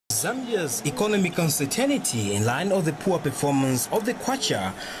Zambia's economic uncertainty in line of the poor performance of the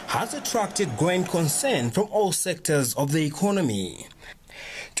kwacha has attracted growing concern from all sectors of the economy.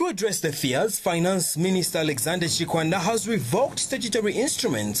 To address the fears, Finance Minister Alexander Chikwanda has revoked statutory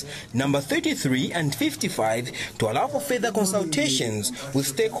instruments number 33 and 55 to allow for further consultations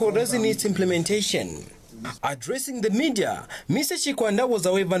with stakeholders in its implementation. Addressing the media, Mr. Chikwanda was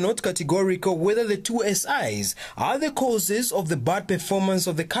however not categorical whether the two SIs are the causes of the bad performance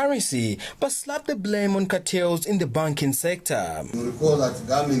of the currency, but slapped the blame on cartels in the banking sector. You recall that the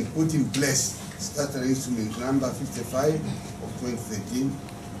government put in place statutory instrument number 55 of 2013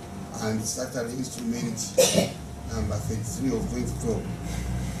 and statutory instrument number 33 of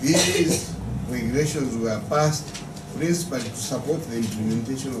 2012. These regulations were passed principally to support the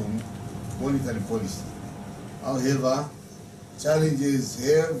implementation of monetary policy. However, challenges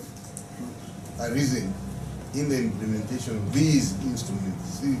have arisen in the implementation of these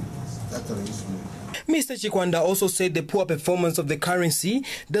instruments, statutory instruments. Mr. Chikwanda also said the poor performance of the currency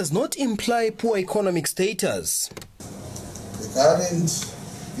does not imply poor economic status. The current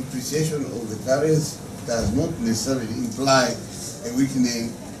depreciation of the currency does not necessarily imply a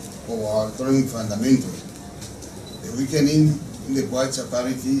weakening of our economic fundamentals. The weakening in the kwacha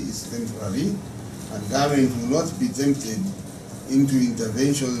parity is temporary, and government will not be tempted into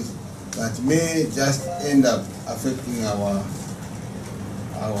interventions that may just end up affecting our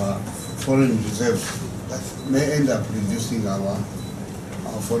foreign reserves, that may end up reducing our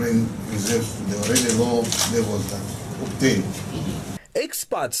foreign reserves to the already low levels that obtained.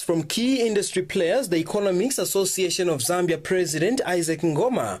 Experts from key industry players, the Economics Association of Zambia President Isaac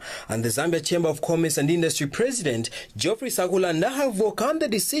Ngoma and the Zambia Chamber of Commerce and Industry President Geoffrey Sakulanda have welcomed the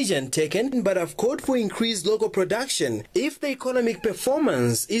decision taken but have called for increased local production if the economic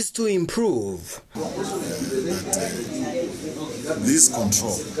performance is to improve. This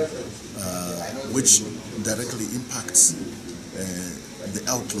control, which directly impacts the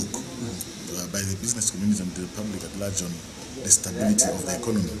outlook by the business community and the public at large on the stability of the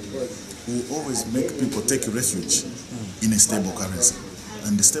economy, will always make people take refuge in a stable currency.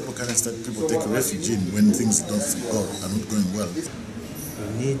 And the stable currency that people take refuge in when things are not going well. We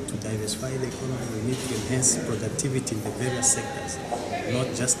need to diversify the economy, we need to enhance productivity in the various sectors, not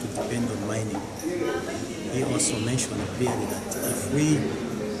just to depend on mining. He also mentioned clearly that if we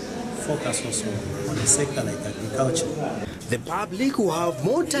focus also on a sector like agriculture, the public will have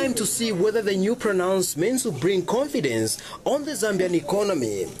more time to see whether the new pronouncements will bring confidence on the Zambian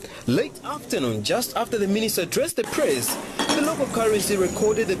economy. Late afternoon, just after the minister addressed the press, the local currency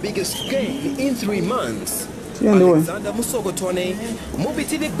recorded the biggest gain in 3 months. Alexander Musogotwane, Muvi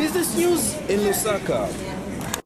TV Business News in Lusaka.